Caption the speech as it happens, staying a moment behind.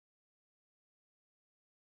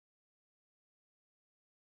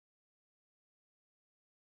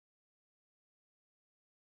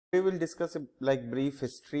We will discuss a brief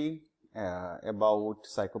history about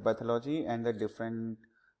psychopathology and the different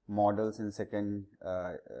models in second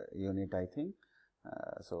unit, I think.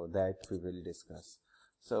 So that we will discuss.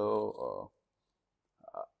 So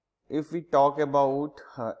if we talk about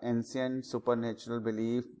ancient supernatural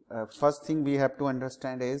belief, first thing we have to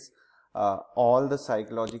understand is all the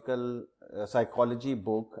psychology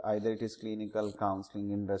book, either it is clinical,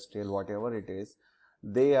 counseling, industrial, whatever it is,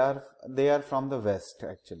 they are from the West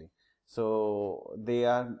actually. So they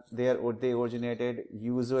originated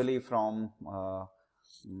usually from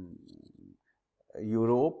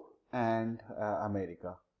Europe and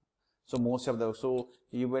America. So most of the, so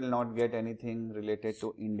you will not get anything related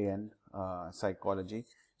to Indian psychology.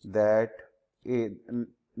 That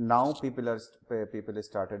now people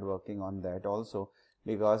started working on that also,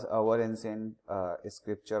 because our ancient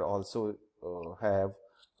scripture also have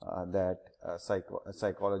that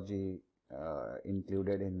psychology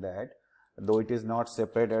included in that, though it is not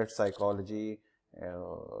separated psychology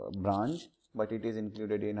branch, but it is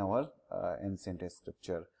included in our ancient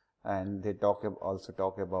scripture. And they also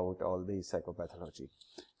talk about all the psychopathology.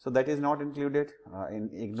 So that is not included in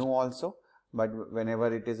IGNOU also, but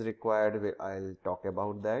whenever it is required, I'll talk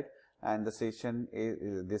about that. And the session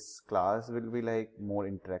this class will be like more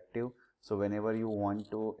interactive. So whenever you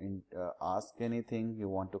want to ask anything, you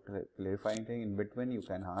want to clarify anything in between, you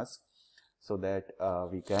can ask, so that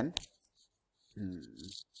we can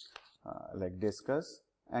discuss.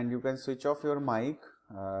 And you can switch off your mic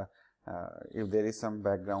if there is some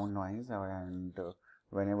background noise, and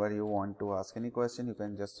whenever you want to ask any question, you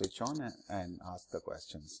can just switch on and ask the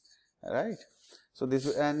questions. All right. So this,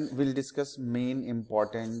 and we'll discuss main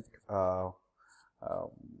important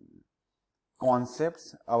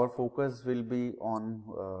concepts. Our focus will be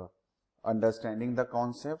on understanding the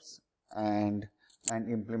concepts and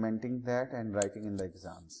implementing that and writing in the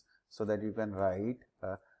exams, so that you can write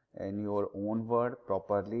in your own word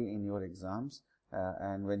properly in your exams.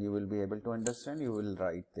 And when you will be able to understand, you will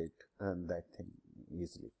write it that thing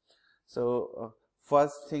easily. So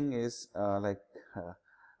first thing is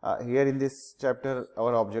here in this chapter,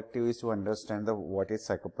 our objective is to understand what is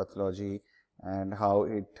psychopathology and how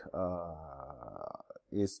it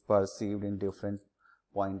is perceived in different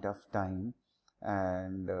point of time,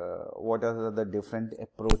 and what are the different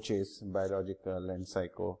approaches, biological and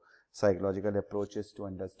psychological approaches to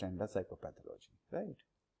understand the psychopathology, right?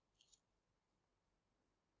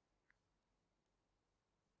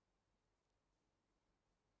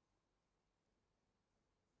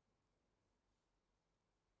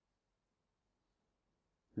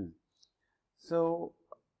 So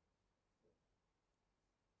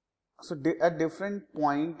at different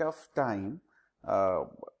point of time,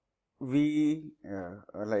 we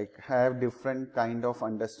have different kind of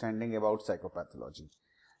understanding about psychopathology.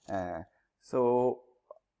 So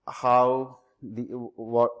how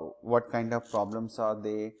what kind of problems are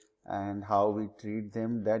they and how we treat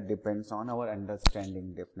them, that depends on our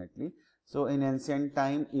understanding, definitely. So in ancient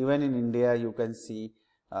time, even in India, you can see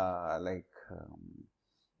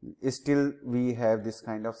still we have this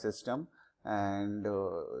kind of system. And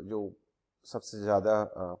जो सबसे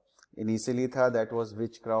ज़्यादा initially था, that was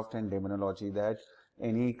witchcraft and demonology, that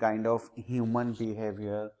any kind of human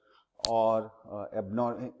behavior or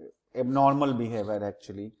abnormal behavior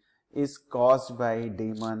actually is caused by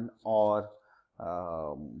demon or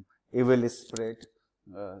evil spirit,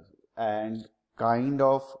 and kind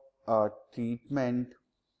of treatment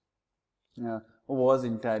was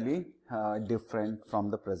entirely different from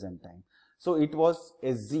the present time. So it was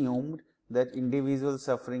assumed that individuals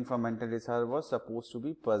suffering from mental disorder was supposed to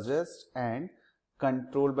be possessed and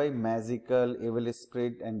controlled by magical evil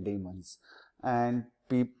spirit and demons. And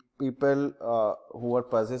people who were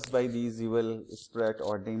possessed by these evil spirit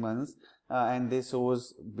or demons, and they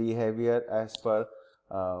shows behavior as per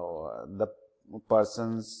the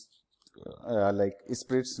person's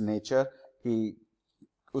spirit's nature. He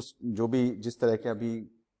जो भी जिस तरह के अभी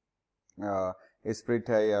spirit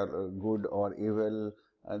है, या good or evil,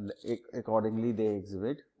 accordingly they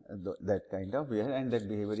exhibit that kind of behavior, and that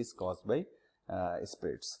behavior is caused by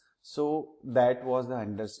spirits. So that was the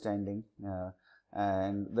understanding,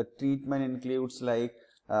 and the treatment includes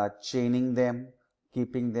chaining them,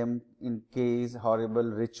 keeping them in cage, horrible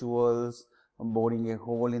rituals, boring a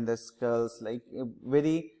hole in the skulls,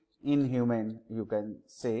 very inhuman, you can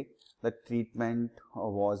say. The treatment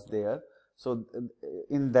was there. So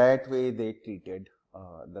in that way they treated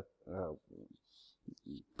the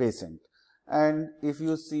patient. And if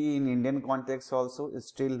you see in Indian context also,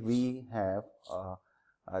 still we have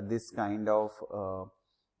this kind of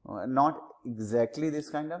not exactly this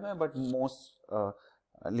kind of, but most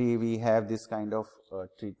we have this kind of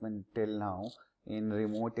treatment till now in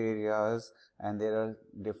remote areas, and there are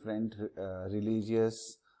different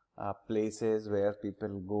religious places where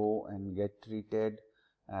people go and get treated,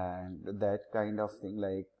 and that kind of thing,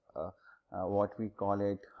 like what we call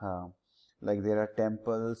it, like there are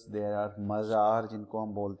temples, there are mazar जिनको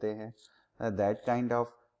हम बोलते हैं, that kind of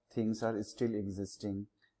things are still existing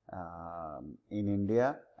in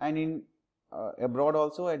India, and in abroad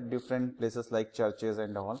also at different places like churches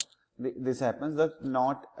and all. This happens, that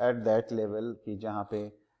not at that level कि जहाँ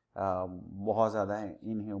पे बहुत ज़्यादा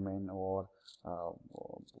inhuman or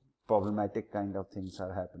problematic kind of things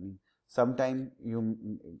are happening. Sometimes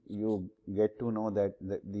you get to know that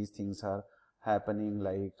these things are happening,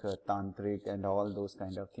 like tantric and all those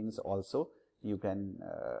kind of things also you can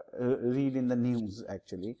read in the news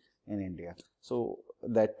actually in India. So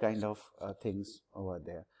that kind of things over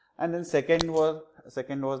there. And then second was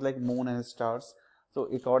like moon and stars. So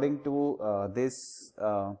according to this,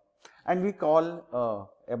 and we call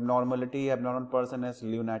abnormal person as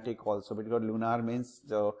lunatic also, because lunar means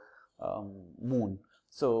the moon.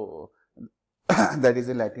 So that is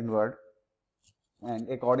a Latin word. And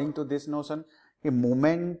according to this notion, a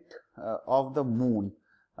movement of the moon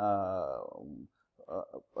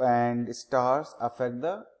and stars affect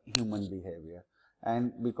the human behavior,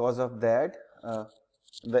 and because of that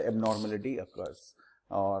the abnormality occurs,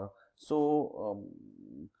 or so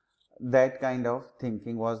that kind of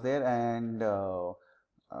thinking was there. And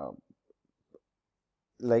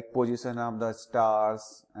like position of the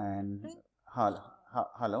stars and hello.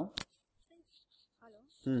 Hello.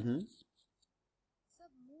 Mm-hmm. So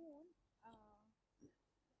moon,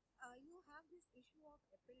 you have this issue of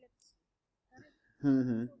epilepsy, correct?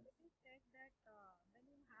 Mm-hmm. So it is said that when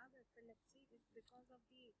you have epilepsy, it's because of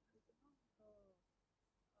the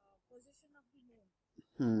position of the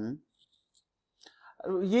moon.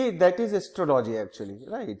 Yeah, that is astrology actually,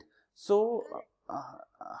 right? So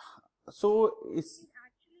so it's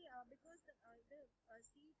Actually, because the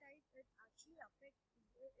sea type, it actually affects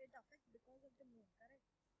because of the moon, correct?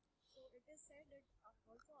 So it is said it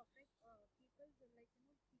also affects people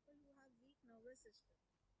people who have weak nervous system.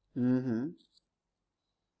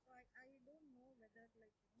 So I don't know whether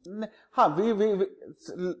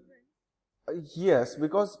yes,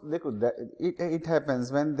 because it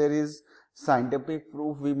happens when there is scientific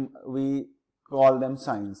proof, we call them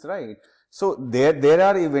science, right? So there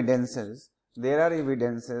are evidences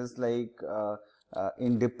like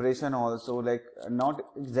in depression also, like not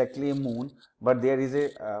exactly a moon, but there is a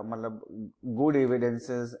good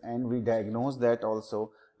evidences, and we diagnose that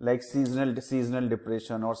also, like seasonal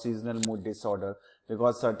depression or seasonal mood disorder,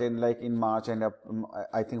 because certain, like in March and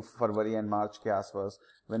I think February and March के आसपास,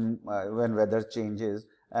 when weather changes,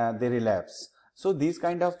 they relapse. So these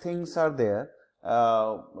kind of things are there,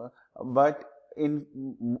 but in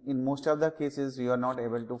most of the cases you are not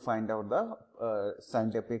able to find out the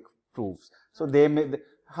scientific proofs. So they may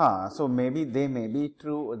so maybe they may be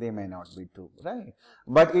true, they may not be true, right?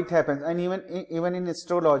 But it happens, and even in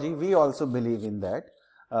astrology we also believe in that.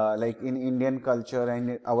 Like in Indian culture,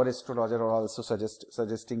 and our astrologer are also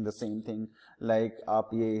suggesting the same thing, like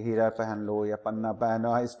आप ये हीरा पहन लो या पन्ना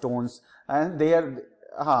पहनो, stones, and they are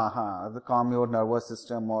calm your nervous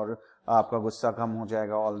system, और आपका गुस्सा कम हो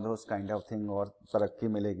जाएगा, all those kind of thing, और तरक्की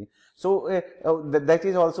मिलेगी. So that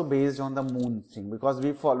is also based on the moon thing, because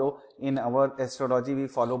we follow in our astrology, we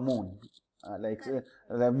follow moon, like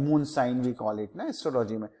the moon sign we call it, na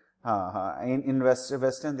astrology में. In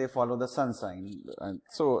Western they follow the sun sign, and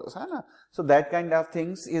so that kind of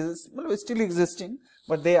things is still existing,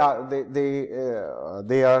 but they are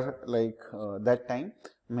like that time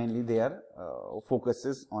mainly their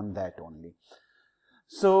focuses on that only.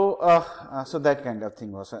 So so that kind of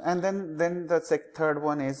thing also. And then the third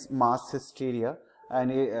one is mass hysteria,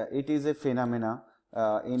 and it is a phenomena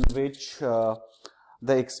in which the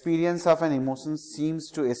experience of an emotion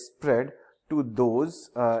seems to spread to those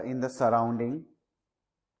in the surrounding.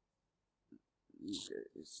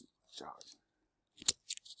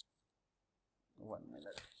 One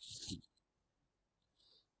minute.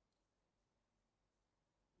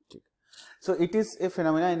 So it is a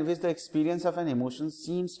phenomenon in which the experience of an emotion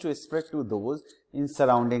seems to spread to those in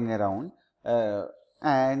surrounding around.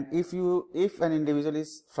 And if an individual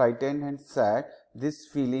is frightened and sad, this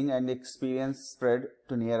feeling and experience spread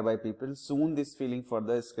to nearby people. Soon this feeling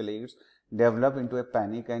further escalates, develop into a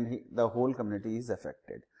panic, and the whole community is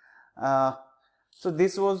affected. So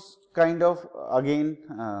this was kind of, again,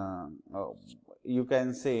 you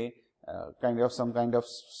can say some kind of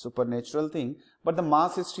supernatural thing, but the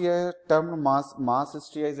mass hysteria term, mass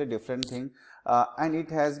hysteria is a different thing. And it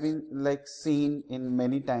has been like seen in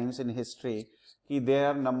many times in history that there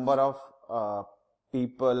are number of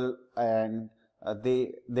people, and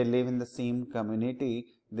they live in the same community,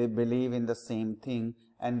 they believe in the same thing,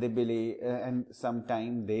 and they believe and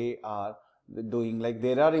sometime they are doing like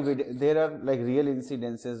there are like real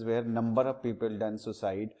incidences where number of people done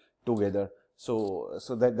suicide together. So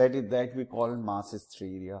that we call mass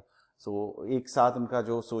hysteria. So एक साथ उनका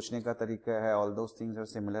जो सोचने का तरीका है, all those things are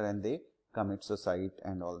similar, and they commit suicide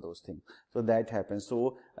and all those things. So that happens.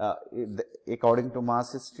 So according to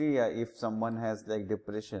mass hysteria, if someone has like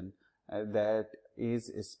depression, that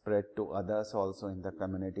is spread to others also in the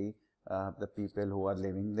community, the people who are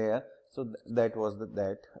living there. So that was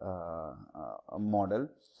that model.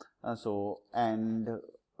 And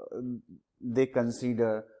they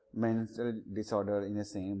consider mental disorder in the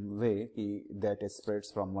same way that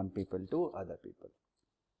spreads from one people to other people.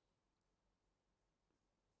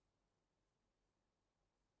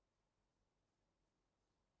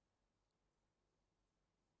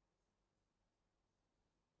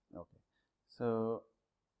 Okay, so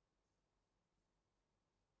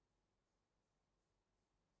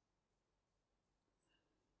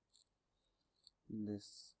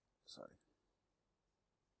this, sorry.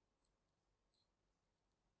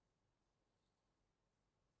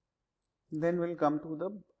 Then we'll come to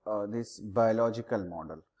the this biological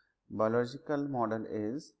model. Biological model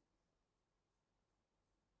is,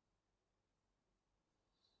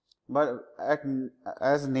 but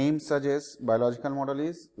as name suggests, biological model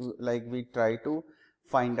is like we try to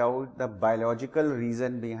find out the biological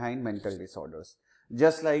reason behind mental disorders,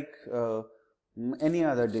 just like any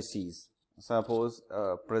other disease. Suppose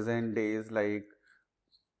present days, like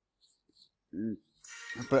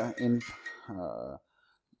in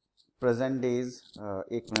present days,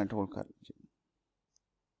 एक minute hold कर लीजिए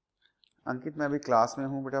अंकित, मैं अभी class में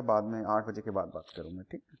हूँ बेटा, बाद में 8 बजे के बाद बात करूँगा,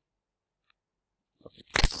 ठीक है? Okay.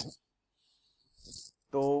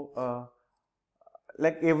 तो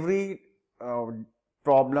like every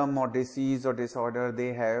problem or disease or disorder,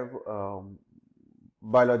 they have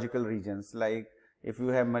biological reasons. Like if you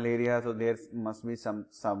have malaria, so there must be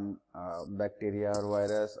some bacteria or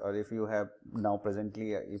virus, or if you have now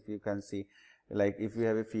presently, if you can see, like if you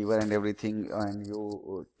have a fever and everything, and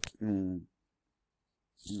you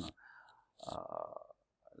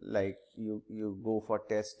like you go for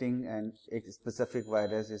testing and a specific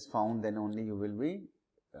virus is found, then only you will be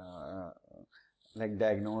like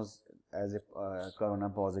diagnosed as a corona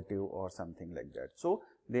positive or something like that. So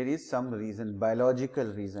there is some reason, biological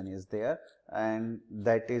reason is there, and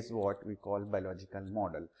that is what we call biological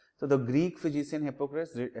model. So the Greek physician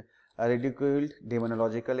Hippocrates ridiculed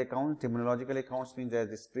demonological accounts. Demonological accounts means there is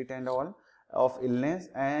the spirit and all of illness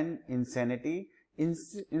and insanity.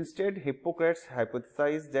 Instead, Hippocrates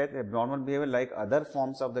hypothesized that abnormal behavior, like other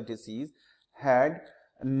forms of the disease, had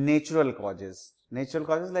natural causes. Natural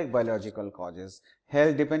causes like biological causes.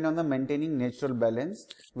 Health depend on the maintaining natural balance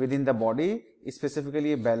within the body,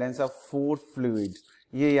 specifically a balance of 4 fluids.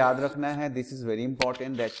 ये याद रखना है. This is very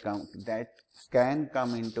important. That can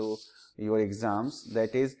come into your exams.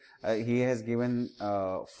 That is, he has given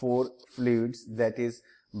 4 fluids, that is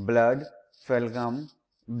blood, phlegm,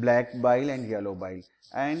 black bile and yellow bile.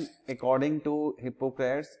 And according to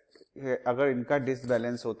Hippocrates, अगर इनका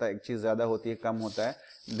disbalance होता है, एक चीज ज्यादा होती है, कम होता है,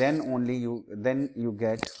 then you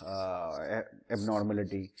get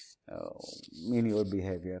abnormality in your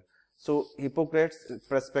behavior. So Hippocrates'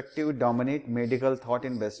 perspective dominate medical thought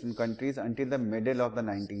in Western countries until the middle of the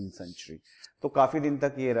 19th century. तो काफी दिन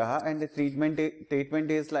तक ये रहा. And the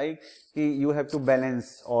treatment is like you have to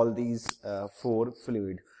balance all these 4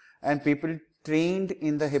 fluid. And people trained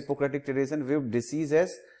in the Hippocratic tradition viewed disease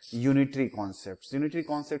as unitary concepts. Unitary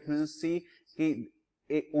concept means see कि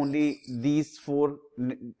only these 4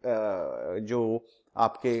 जो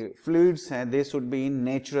आपके fluids हैं, they should be in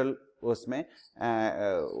natural, उसमें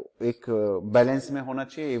एक balance में होना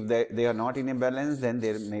चाहिए. If they are not in a balance, then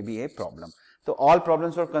there may be a problem. So all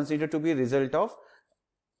problems were considered to be a result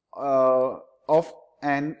of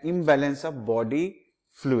an imbalance of body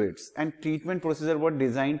fluids, and treatment procedure were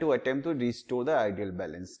designed to attempt to restore the ideal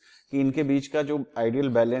balance. कि इनके बीच का जो ideal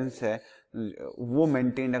balance है वो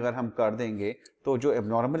maintain अगर हम कर देंगे तो जो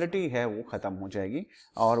abnormality है वो खत्म हो जाएगी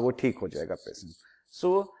और वो ठीक हो जाएगा patient.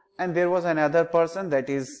 So and there was another person, that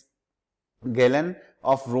is Galen,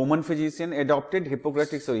 of Roman physician, adopted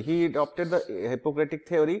Hippocratic. So he adopted the Hippocratic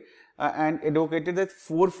theory and advocated that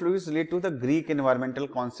 4 fluids relate to the Greek environmental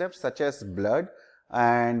concepts such as blood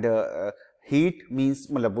and heat, means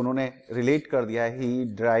मतलब उन्होंने relate कर दिया है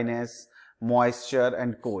heat, dryness, moisture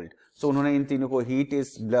and cold. So उन्होंने इन तीनों को, heat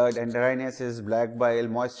is blood and dryness is black bile,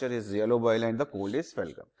 moisture is yellow bile and the cold is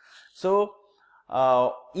phalgam. So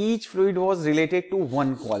each fluid was related to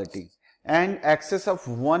one quality, and excess of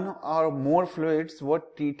one or more fluids were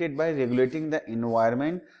treated by regulating the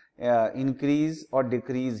environment, increase or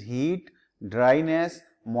decrease heat, dryness,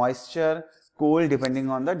 moisture, cold depending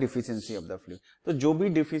on the deficiency of the fluid. तो जो भी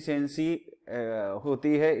deficiency होती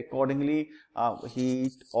है accordingly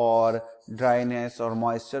heat और dryness और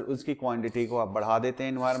moisture, उसकी quantity को आप बढ़ा देते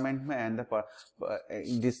हैं environment में, and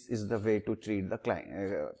this is the way to treat the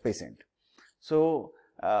patient. So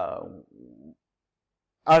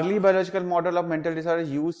early biological model of mental disorder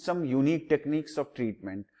used some unique techniques of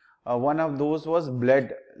treatment. One of those was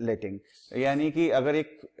blood letting. यानी कि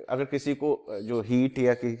अगर किसी को जो हीट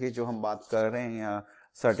या की जो हम बात कर रहे हैं या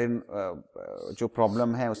सर्टेन जो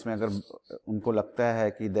प्रॉब्लम है उसमें अगर उनको लगता है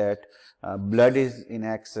कि that blood is in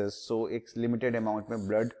excess, सो एक लिमिटेड अमाउंट में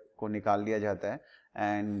ब्लड को निकाल लिया जाता है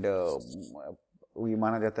एंड ये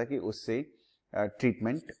माना जाता है कि उससे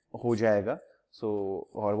ट्रीटमेंट हो जाएगा,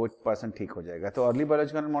 और वो पर्सन ठीक हो जाएगा. तो early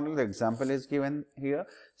biological model, the example is given here.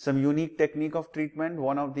 Some unique technique of treatment,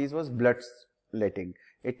 one of these was blood letting,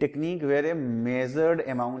 a technique where a measured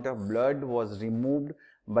amount of blood was removed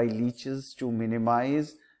by leeches to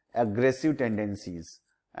minimize aggressive tendencies,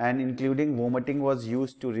 and including vomiting was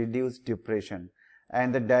used to reduce depression,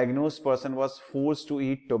 and the diagnosed person was forced to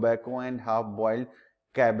eat tobacco and half-boiled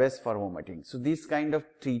cabbage for vomiting. So this kind of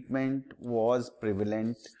treatment was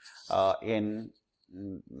prevalent in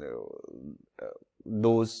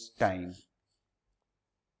those times.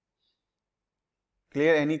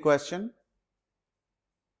 Clear? Any question?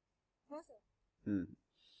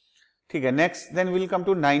 ठीक है. Next, then we'll come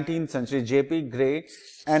to 19th century, J.P. Gray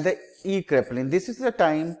and the E. Kraepelin. This is the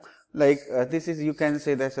time, like this is, you can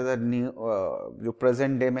say that's the new जो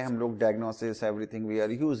present day में हम लोग diagnosis everything we are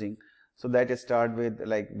using. So that start with,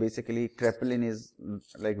 like, basically Kraepelin is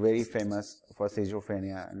like very famous for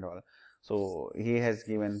schizophrenia and all. So he has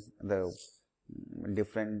given the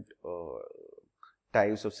different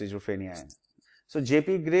types of schizophrenia. So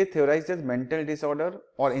J.P. Gray theorized that mental disorder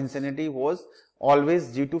or insanity was always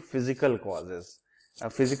due to physical causes,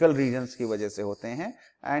 physical reasons की वजह से होते हैं,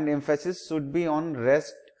 and emphasis should be on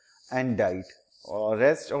rest and diet. और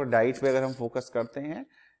rest और diet पे अगर हम focus करते हैं,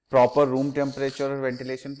 proper room temperature और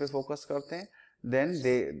ventilation पे focus करते हैं, then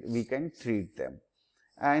we can treat them.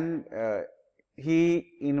 And he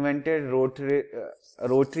invented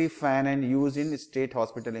rotary fan and used in state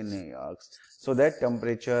hospital in New York, so that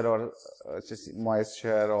temperature or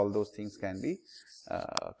moisture, all those things can be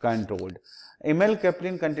controlled. Emil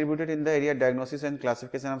Kraepelin contributed in the area diagnosis and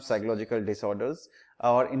classification of psychological disorders,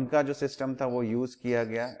 और इनका जो system था वो use किया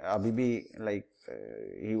गया. अभी भी like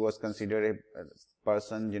he was considered a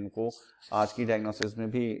person जिनको आज की डायग्नोसिस में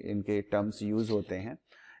भी इनके टर्म्स यूज होते हैं.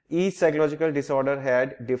 Each psychological disorder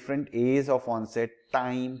had different age of onset,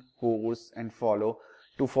 time, course, and follow,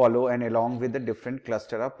 and along with the different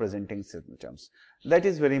cluster of presenting symptoms. That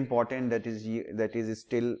is very important. That is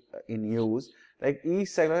still in use. Like each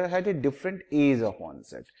psychology had a different age of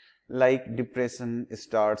onset. Like depression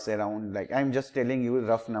starts around, like I'm just telling you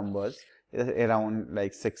rough numbers, around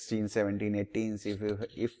like 16, 17, 18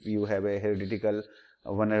 if you have a hereditary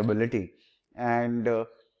vulnerability. And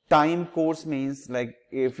time course means like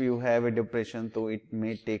if you have a depression, so it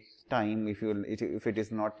may take time. If it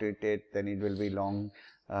is not treated, then it will be long.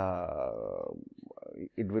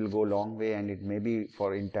 It will go long way, and it may be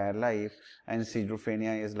for entire life. And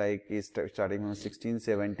schizophrenia is starting from 16,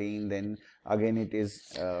 17. Then again it is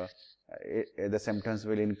the symptoms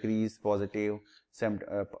will increase. Positive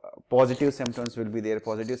symptoms will be there.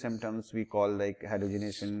 Positive symptoms we call like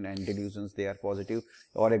hallucination and delusions, they are positive,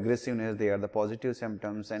 or aggressiveness, they are the positive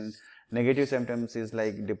symptoms. And negative symptoms is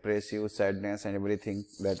like depressive, sadness, and everything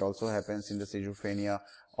that also happens in the schizophrenia,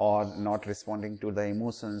 or not responding to the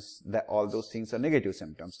emotions, that all those things are negative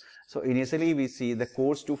symptoms. So initially we see the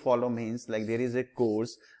course to follow means like there is a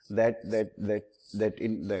course that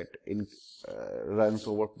runs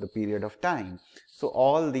over the period of time. So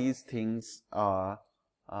all these things are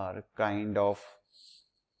kind of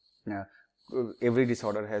every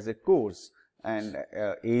disorder has a course and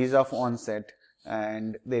age of onset,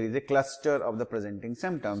 and there is a cluster of the presenting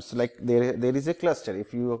symptoms. Like there is a cluster.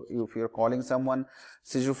 If you're calling someone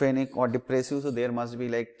schizophrenic or depressive, so there must be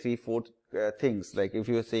like 3-4 things. Like if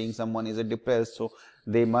you're saying someone is a depressed, so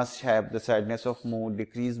they must have the sadness of mood,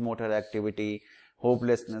 decreased motor activity,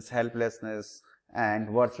 hopelessness, helplessness, and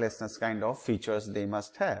worthlessness kind of features they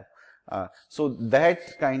must have. So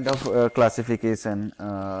that kind of classification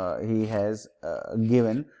he has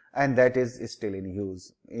given, and that is still in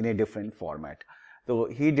use in a different format. So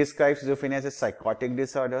he describes schizophrenia as a psychotic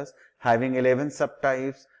disorders having 11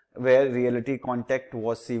 subtypes, where reality contact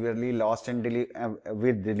was severely lost and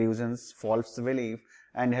with delusions, false belief,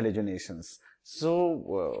 and hallucinations.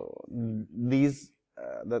 So these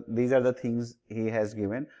are the things he has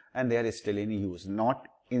given, and they are still in use, not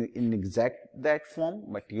in exact that form,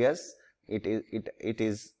 but yes, it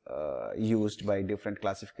is used by different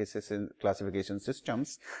classification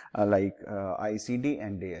systems like ICD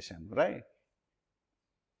and DSM, right?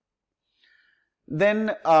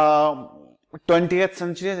 Then 20th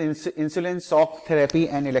century insulin shock therapy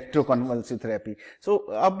and electroconvulsive therapy. So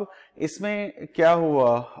अब इसमें क्या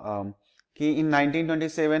हुआ कि in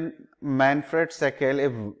 1927 Manfred Sackel, a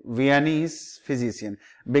Viennese physician,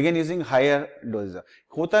 began using higher doses.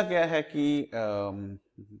 होता क्या है कि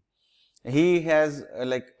he has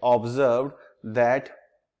like observed that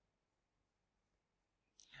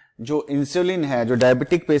जो इंसुलिन है, जो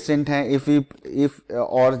डायबिटिक पेशेंट हैं, इफ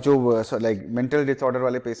और जो लाइक मेंटल डिसऑर्डर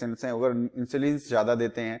वाले पेशेंट्स हैं, अगर इंसुलिन ज्यादा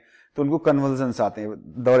देते हैं तो उनको कन्वल्जन्स आते हैं,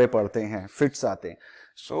 दौरे पड़ते हैं, फिट्स आते हैं.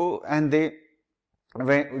 सो एंड दे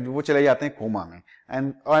वो चले जाते हैं कोमा में.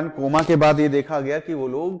 एंड कोमा के बाद ये देखा गया कि वो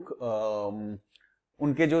लोग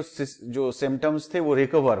उनके जो सिम्टम्स थे वो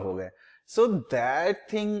रिकवर हो गए. So that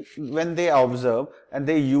thing, when they observe and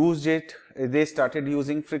they used it, they started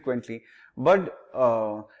using frequently.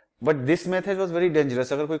 But this method was very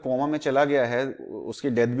dangerous. अगर कोई कोमा में चला गया है, उसकी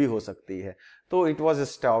डेथ भी हो सकती है. तो it was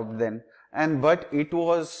stopped then, but it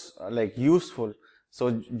was like useful.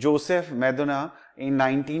 So Joseph Meduna in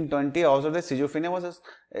 1920 observed that schizophrenia was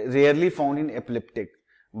rarely found in epileptic.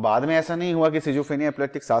 बाद में ऐसा नहीं हुआ कि schizophrenia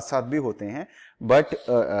epileptic साथ साथ भी होते हैं, but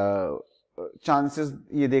चांसेस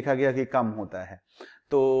ये देखा गया कि कम होता है.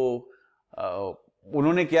 तो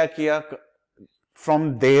उन्होंने क्या किया,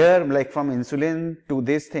 from there, like from insulin to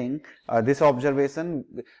this thing, this observation,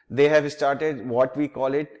 they have started what we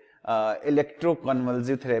call it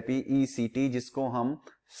electroconvulsive therapy, ECT, जिसको हम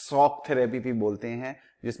शॉक थेरेपी भी बोलते हैं,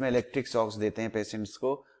 जिसमें इलेक्ट्रिक शॉक्स देते हैं पेशेंट्स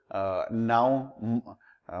को. नाउ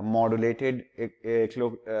मॉड्यूलेटेड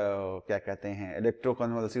क्या कहते हैं,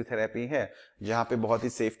 इलेक्ट्रोकन्वल्सिव थेरेपी है, जहां पे बहुत ही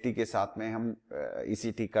सेफ्टी के साथ में हम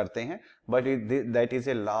ECT करते हैं. But that is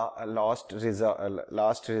a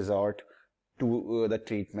last resort to the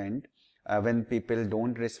treatment. When people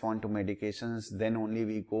don't respond to medications, then only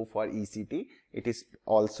we go for ECT. It is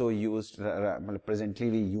also used, presently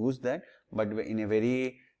we use that, but in a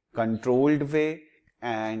very controlled way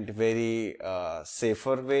and very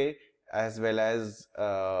safer way, as well as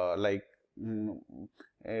like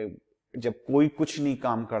जब कोई कुछ नहीं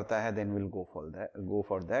काम करता है, then we'll go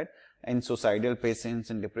for that. And suicidal patients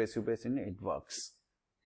and depressive patients, it works.